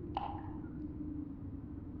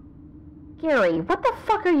 Gary, what the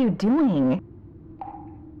fuck are you doing?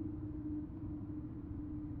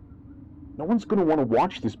 No one's gonna want to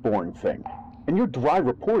watch this boring thing. And your dry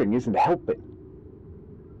reporting isn't helping.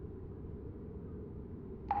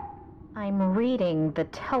 I'm reading the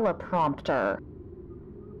teleprompter.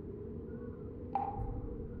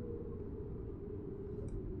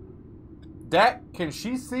 Dak, can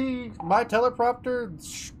she see my teleprompter?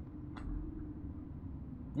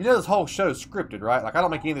 You know this whole show's scripted, right? Like, I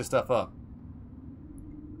don't make any of this stuff up.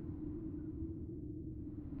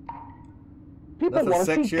 People Nothing want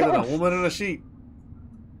to see sexier than a ghosts. woman in a sheet.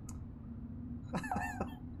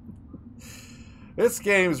 This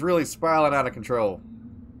game's really spiraling out of control.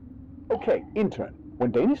 Okay, intern.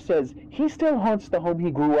 When Dana says he still haunts the home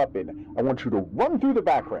he grew up in, I want you to run through the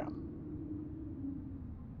background.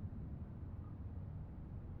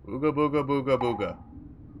 Ooga booga booga booga.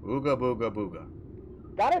 Ooga booga booga.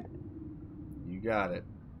 Got it? You got it.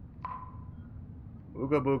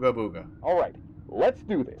 Ooga booga booga. All right, let's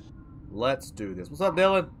do this. Let's do this. What's up,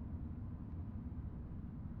 Dylan?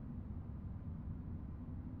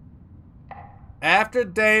 After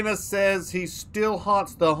Dana says he still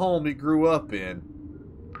haunts the home he grew up in.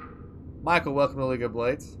 Michael, welcome to League of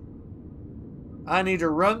Blades. I need to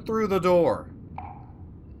run through the door.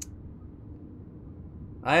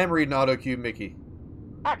 I am reading auto cue Mickey.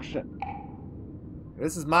 Action.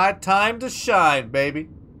 This is my time to shine, baby.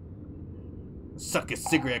 Suck a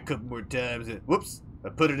cigarette a couple more times. Whoops, I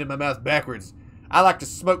put it in my mouth backwards. I like to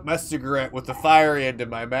smoke my cigarette with the fire end in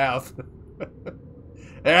my mouth.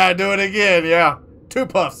 There, I do it again, yeah. 2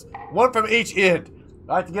 puffs, 1 from each end.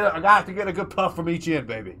 I got to get a good puff from each end,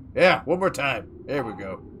 baby. Yeah, 1 more time. There we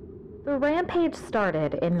go. The rampage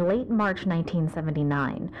started in late March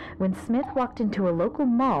 1979 when Smith walked into a local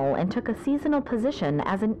mall and took a seasonal position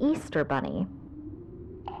as an Easter bunny.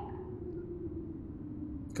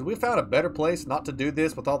 Could we have found a better place not to do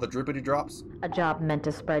this with all the drippity drops? A job meant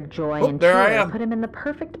to spread joy Oh, and there I cheer am. put him in the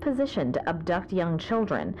perfect position to abduct young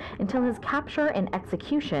children until his capture and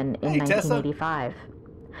execution in Hey, Tessa. 1985.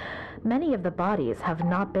 Many of the bodies have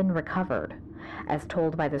not been recovered. As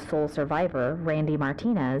told by the sole survivor, Randy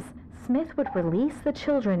Martinez, Smith would release the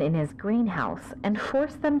children in his greenhouse and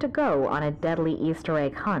force them to go on a deadly Easter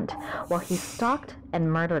egg hunt while he stalked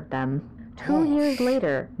and murdered them. 2 years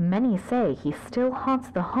later, many say he still haunts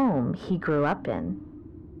the home he grew up in.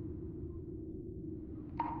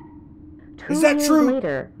 Is that 2 years true?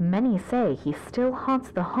 later, many say he still haunts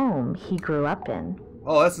the home he grew up in.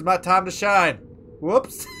 Oh, this is my time to shine.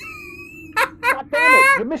 Whoops. God damn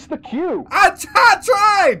it, you missed the cue. I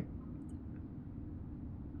tried.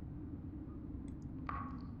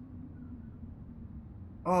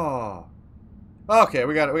 Oh. Okay,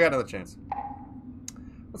 we got another chance.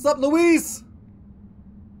 What's up, Louise?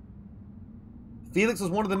 Felix was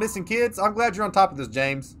one of the missing kids. I'm glad you're on top of this,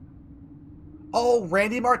 James. Oh,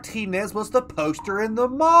 Randy Martinez was the poster in the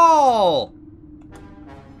mall.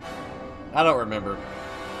 I don't remember.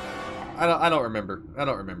 I don't remember. I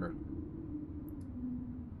don't remember.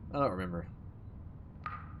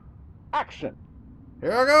 Action.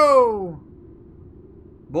 Here I go.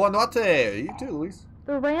 Buon notte. You too, Louise.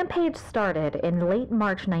 The rampage started in late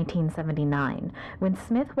March 1979 when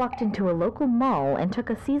Smith walked into a local mall and took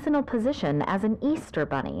a seasonal position as an Easter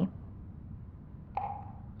bunny.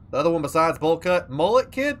 The other one besides bowl cut,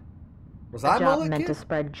 mullet kid? Was I A job mullet meant to kid?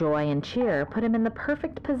 spread joy and cheer put him in the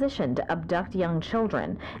perfect position to abduct young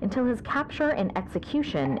children until his capture and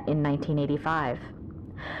execution in 1985.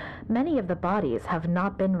 Many of the bodies have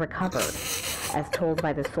not been recovered. As told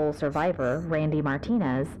by the sole survivor, Randy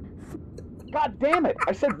Martinez, God damn it,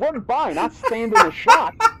 I said run by, not stand in a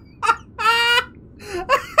shot.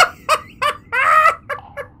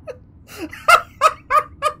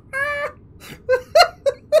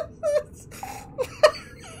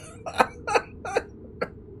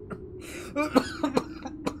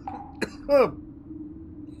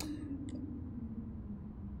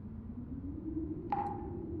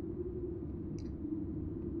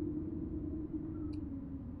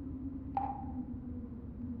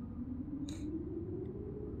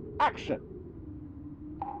 Action!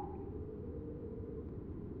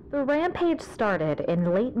 The rampage started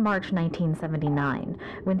in late March 1979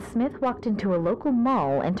 when Smith walked into a local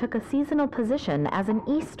mall and took a seasonal position as an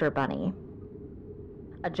Easter bunny.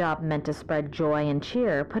 A job meant to spread joy and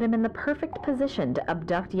cheer put him in the perfect position to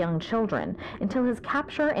abduct young children until his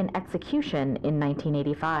capture and execution in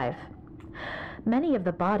 1985. Many of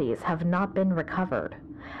the bodies have not been recovered.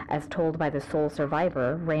 As told by the sole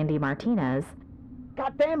survivor, Randy Martinez,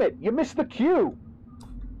 God damn it! You missed the cue!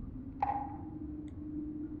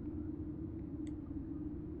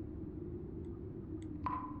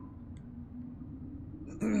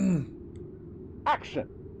 Action!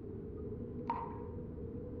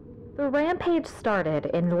 The rampage started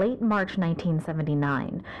in late March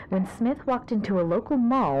 1979 when Smith walked into a local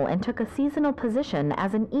mall and took a seasonal position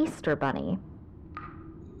as an Easter bunny.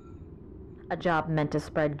 A job meant to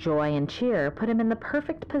spread joy and cheer put him in the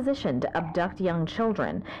perfect position to abduct young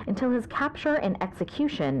children until his capture and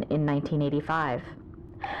execution in 1985.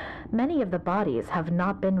 Many of the bodies have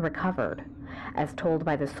not been recovered. As told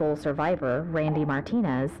by the sole survivor, Randy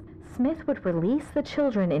Martinez, Smith would release the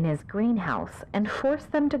children in his greenhouse and force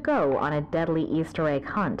them to go on a deadly Easter egg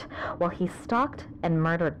hunt while he stalked and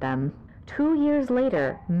murdered them. 2 years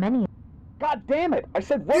later, many... God damn it! I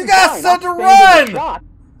said one You guys time, said I'll to stand in the run! shot.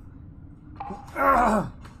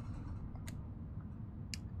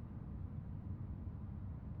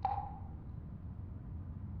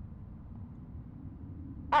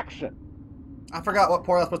 Action! I forgot what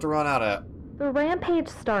part I was supposed to run out at. The rampage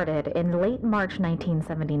started in late March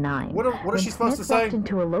 1979. What is she supposed to Smith say? walked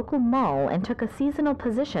into a local mall and took a seasonal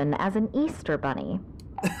position as an Easter bunny.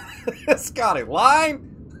 Scotty, line?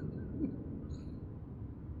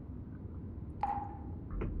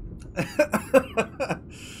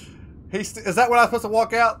 Is that what I was supposed to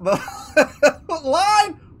walk out? The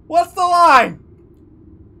line? What's the line?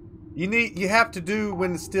 You have to do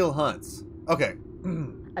when it still hunts. Okay.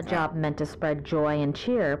 A job meant to spread joy and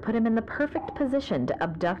cheer put him in the perfect position to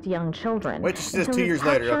abduct young children Wait till she says until 2 his years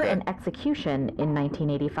later, capture okay. and execution in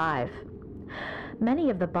 1985. Many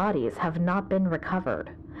of the bodies have not been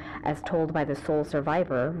recovered. As told by the sole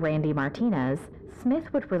survivor, Randy Martinez,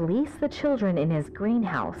 Smith would release the children in his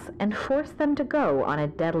greenhouse and force them to go on a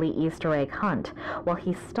deadly Easter egg hunt while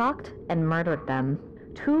he stalked and murdered them.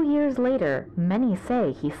 2 years later, many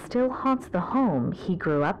say he still haunts the home he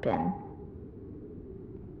grew up in.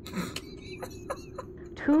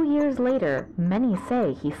 2 years later, many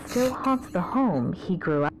say he still haunts the home he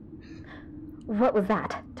grew up. What was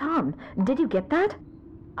that? Tom, did you get that?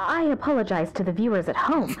 I apologize to the viewers at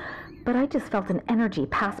home, but I just felt an energy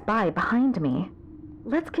pass by behind me.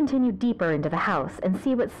 Let's continue deeper into the house and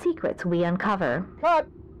see what secrets we uncover. Cut!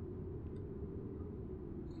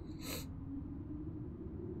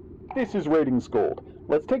 This is Ratings Gold.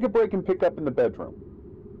 Let's take a break and pick up in the bedroom.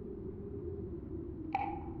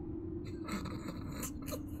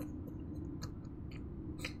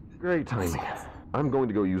 Great timing. I'm going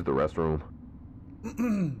to go use the restroom.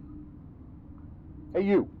 Hey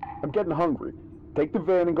you, I'm getting hungry. Take the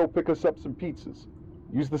van and go pick us up some pizzas.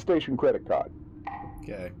 Use the station credit card.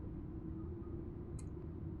 Okay.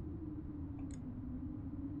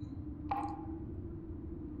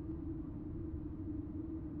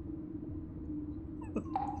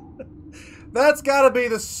 That's gotta be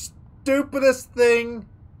the stupidest thing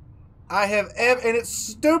I have ever, and it's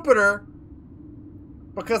stupider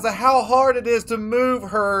because of how hard it is to move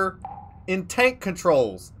her in tank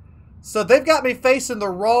controls. So they've got me facing the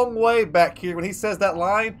wrong way back here when he says that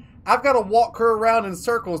line. I've got to walk her around in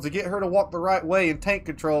circles to get her to walk the right way in tank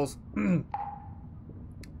controls.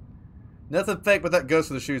 Nothing fake but that ghost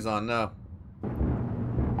with the shoes on, no.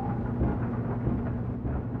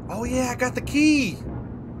 Oh yeah, I got the key!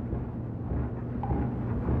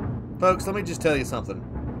 Folks, let me just tell you something.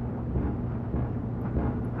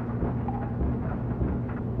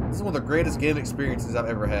 This is one of the greatest game experiences I've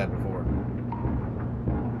ever had before.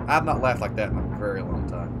 I've not laughed like that in a very long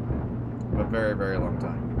time. A very, very long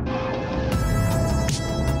time.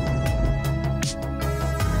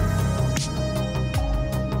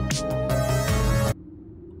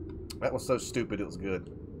 That was so stupid, it was good.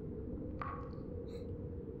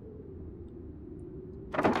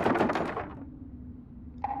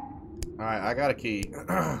 Alright, I got a key.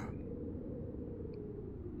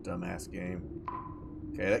 Dumbass game.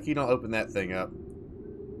 Okay, that key don't open that thing up.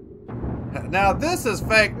 Now this is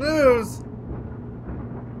fake news!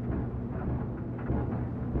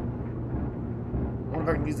 I wonder if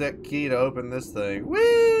I can use that key to open this thing.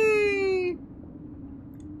 Whee!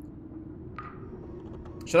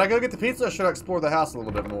 Should I go get the pizza or should I explore the house a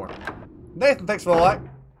little bit more? Nathan, thanks for the like.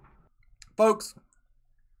 Folks,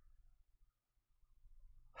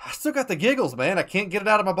 I still got the giggles, man. I can't get it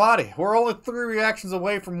out of my body. We're only 3 reactions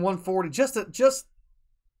away from 140.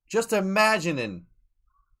 Just imagining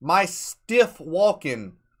my stiff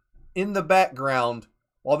walking in the background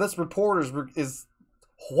while this reporter is...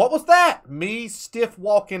 What was that? Me stiff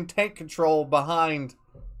walking tank control behind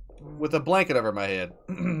with a blanket over my head.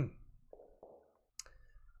 And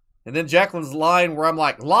then Jacqueline's line where I'm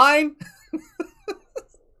like, line?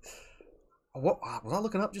 What was I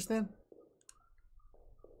looking up just then?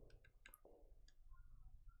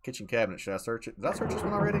 Kitchen cabinet. Should I search it? Did I search this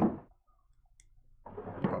one already?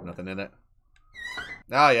 Probably nothing in it.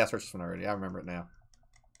 Oh yeah, I searched this one already. I remember it now.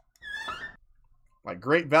 Like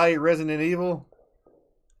Great Value Resident Evil.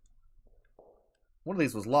 One of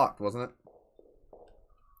these was locked, wasn't it?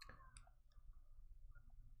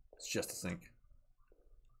 It's just a sink.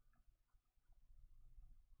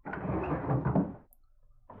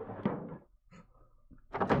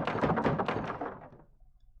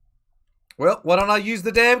 Well, why don't I use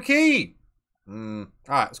the damn key? Alright,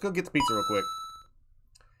 let's go get the pizza real quick.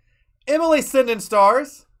 Emily sending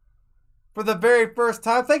stars for the very first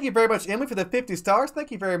time. Thank you very much, Emily, for the 50 stars. Thank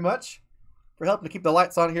you very much for helping to keep the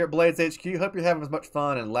lights on here at Blades HQ. Hope you're having as much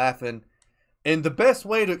fun and laughing. And the best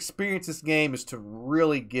way to experience this game is to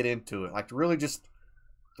really get into it. Like, to really just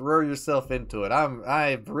throw yourself into it.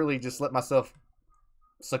 I've really just let myself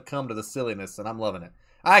succumb to the silliness, and I'm loving it.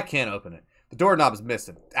 I can't open it. The doorknob is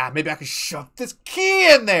missing. Maybe I could shove this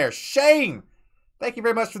key in there. Shame. Thank you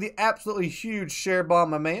very much for the absolutely huge share bomb,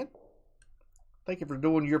 my man. Thank you for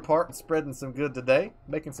doing your part and spreading some good today.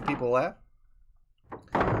 Making some people laugh.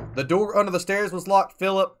 The door under the stairs was locked,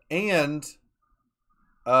 Philip, and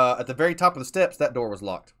at the very top of the steps, that door was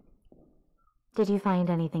locked. Did you find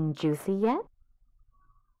anything juicy yet?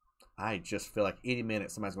 I just feel like any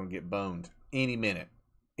minute somebody's going to get boned. Any minute.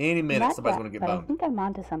 Any minute somebody's going to get boned. I think I'm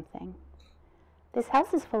onto something. This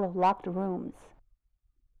house is full of locked rooms.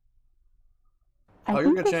 I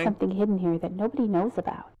think there's something hidden here that nobody knows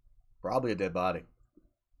about. Probably a dead body.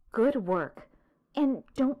 Good work. And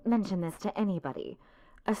don't mention this to anybody,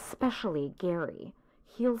 especially Gary.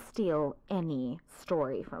 He'll steal any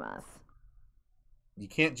story from us. You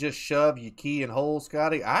can't just shove your key in holes,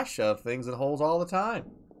 Scotty. I shove things in holes all the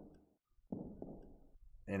time.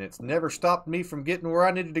 And it's never stopped me from getting where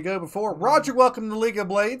I needed to go before. Roger, welcome to the League of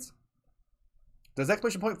Blades. Does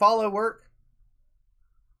exclamation point follow work?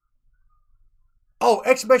 Oh,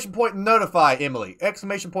 exclamation point notify, Emily.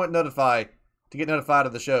 Exclamation point notify to get notified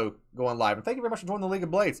of the show going live. And thank you very much for joining the League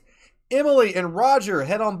of Blades. Emily and Roger,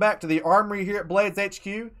 head on back to the armory here at Blades HQ.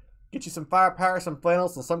 Get you some firepower, some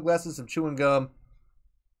flannels, some sunglasses, some chewing gum.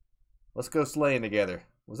 Let's go slaying together.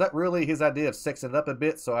 Was that really his idea of sexing it up a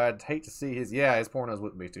bit? So I'd hate to see his... Yeah, his pornos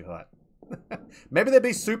wouldn't be too hot. Maybe they'd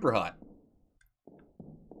be super hot.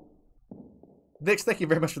 Vix, thank you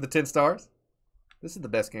very much for the 10 stars. This is the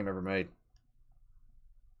best game ever made.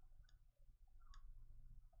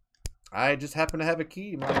 I just happen to have a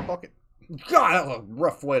key in my pocket. God, that was a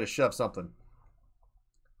rough way to shove something.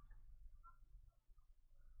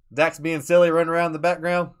 Dax being silly, running around in the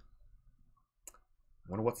background.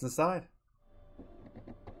 Wonder what's inside.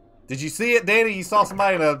 Did you see it, Danny? You saw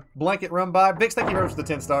somebody in a blanket run by? Vix, thank you very much for the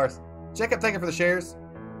 10 stars. Check up, thank you for the shares.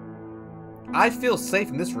 I feel safe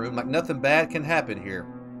in this room, like nothing bad can happen here.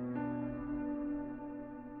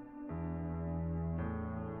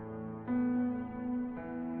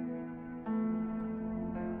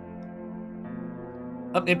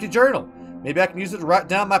 An empty journal. Maybe I can use it to write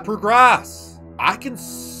down my progress. I can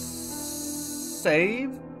save.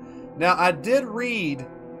 Now, I did read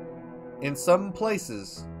in some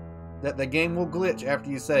places that the game will glitch after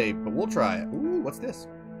you save, but we'll try it. Ooh, what's this?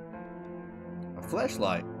 A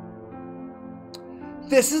flashlight.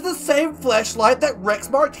 This is the same flashlight that Rex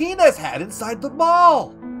Martinez had inside the mall.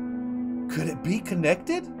 Could it be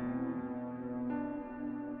connected?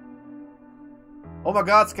 Oh my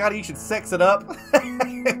God, Scotty, you should sex it up.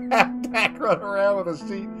 Have Dak run around with a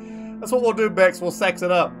sheet. That's what we'll do, Bex. We'll sex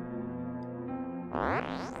it up.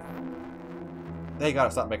 They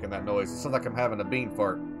gotta stop making that noise. It sounds like I'm having a bean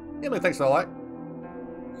fart. Emily, thanks for the like.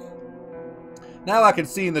 Now I can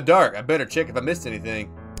see in the dark. I better check if I missed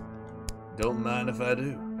anything. Don't mind if I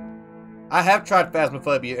do. I have tried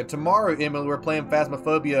Phasmophobia, and tomorrow, Emily, we're playing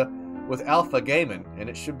Phasmophobia with Alpha Gaming, and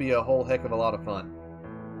it should be a whole heck of a lot of fun.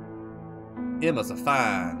 Emma's a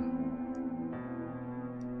fine.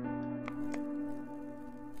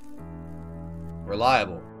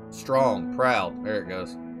 Reliable, strong, proud. There it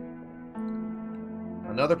goes.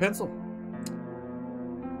 Another pencil.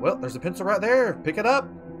 Well, there's a pencil right there. Pick it up.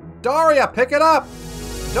 Daria, pick it up.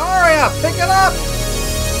 Daria, pick it up.